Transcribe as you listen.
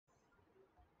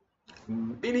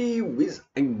Billy Wiz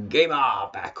and Gamer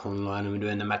back online, and we're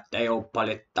doing the Matteo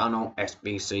Politano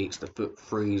SBC. It's the FUT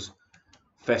Freeze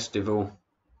Festival,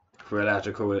 if we're allowed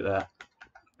to call it that,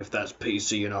 if that's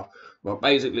PC, you know. Well,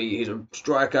 basically, he's a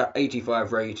striker,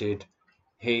 85 rated.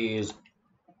 He is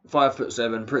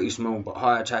 5'7", pretty small, but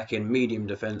high attacking, medium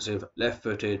defensive, left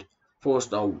footed,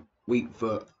 4-star weak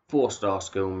foot, 4-star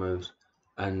skill moves,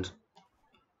 and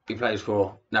he plays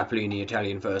for Napoli in the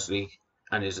Italian First League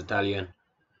and is Italian.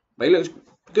 But he looks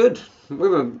good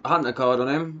with a hunter card on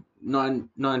him.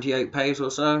 98 pace or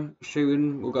so.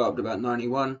 Shooting will go up to about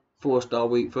 91. 4-star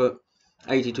weak foot.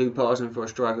 82 passing for a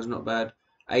striker's not bad.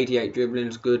 88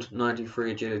 dribbling's good.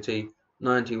 93 agility.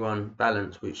 91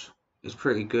 balance, which is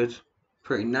pretty good.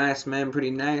 Pretty nice, man.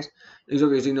 Pretty nice. He's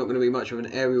obviously not going to be much of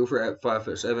an aerial threat at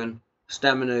 5'7".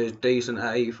 Stamina is decent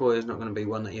at 84. He's not going to be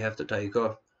one that you have to take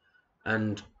off.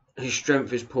 And his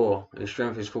strength is poor. His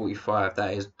strength is 45.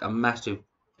 That is a massive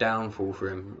downfall for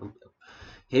him.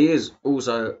 He is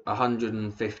also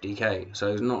 150k,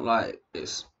 so it's not like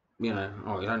it's, you know,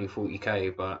 oh, he's only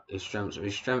 40k, but his strength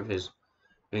is,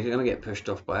 he's going to get pushed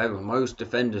off by everyone. Most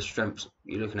defenders' strengths,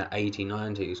 you're looking at 80,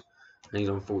 90s, and he's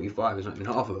on 45. He's not even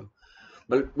half of them.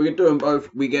 But we can do them both.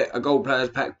 We get a gold players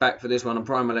pack back for this one, a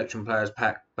prime election players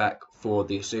pack back for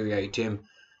the Serie A team.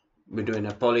 We're doing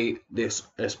Napoli. This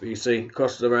SBC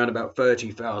costs around about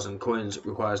 30,000 coins. It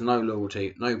requires no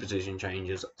loyalty, no position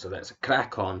changes. So let's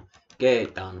crack on, get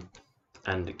it done,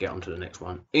 and get on to the next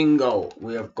one. In goal,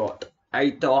 we have got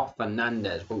Aitor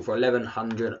Fernandez, bought for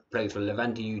 1100, plays for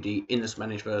Levante UD in the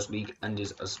Spanish First League and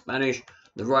is a Spanish.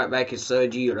 The right back is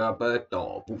Sergi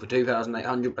Roberto, bought for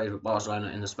 2,800, plays for Barcelona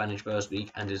in the Spanish First League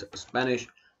and is Spanish.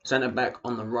 Centre back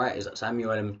on the right is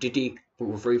Samuel Mtiti,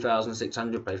 bought for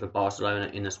 3,600, plays for Barcelona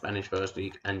in the Spanish First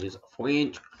League and is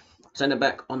French. Centre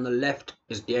back on the left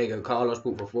is Diego Carlos,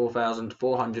 bought for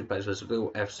 4,400, plays for Seville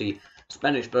FC,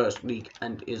 Spanish First League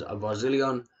and is a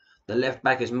Brazilian. The left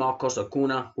back is Marcos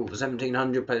Acuna, bought for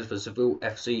 1,700, plays for Seville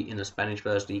FC in the Spanish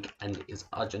First League and is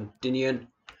Argentinian.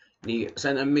 The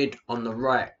centre mid on the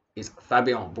right is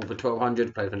Fabian, bought for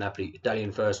 1,200, plays for Napoli,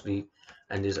 Italian First League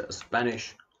and is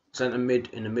Spanish. Centre mid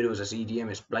in the middle is a CDM,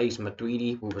 it's Blaise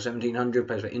Matuidi, bought for 1,700,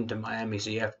 plays for Inter Miami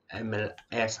CF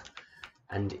MLS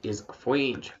and is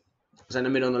French. Centre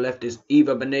mid on the left is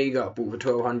Eva Banega, bought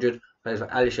for 1,200, plays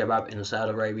for Al Shabab in the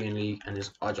Saudi Arabian League and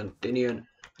is Argentinian.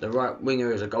 The right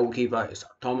winger is a goalkeeper, it's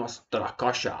Thomas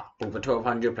Drakosha, bought for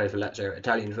 1,200, plays for Lazio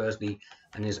Italian First League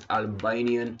and is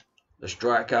Albanian. The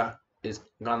striker is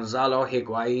Gonzalo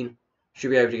Higuain,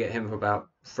 should be able to get him for about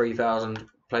 3,000.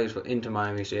 Plays for Inter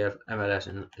Miami CF MLS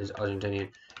and is Argentinian.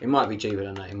 It might be cheaper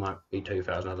than that. It might be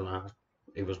 2,000. I don't know.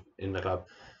 He was in the club.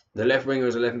 The left winger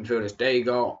is a left midfielder. It's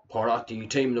Diego Porati.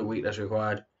 Team of the week that's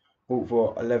required. Bought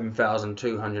for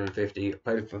 11,250.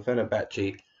 Played for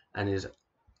Fenerbahce and is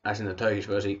that's in the Turkish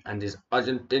First League and is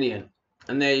Argentinian.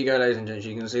 And there you go, ladies and gents.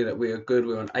 You can see that we are good.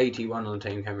 We're on 81 on the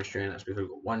team chemistry, and that's because we've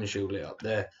got one shield lit up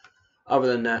there. Other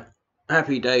than that,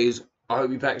 happy days. I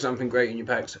hope you pack something great in your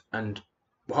packs and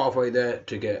halfway there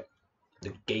to get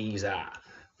the geezer.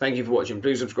 Thank you for watching.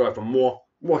 Please subscribe for more.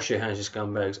 Wash your hands, you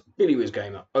scumbags. Billy Wiz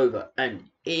Gamer over and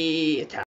out.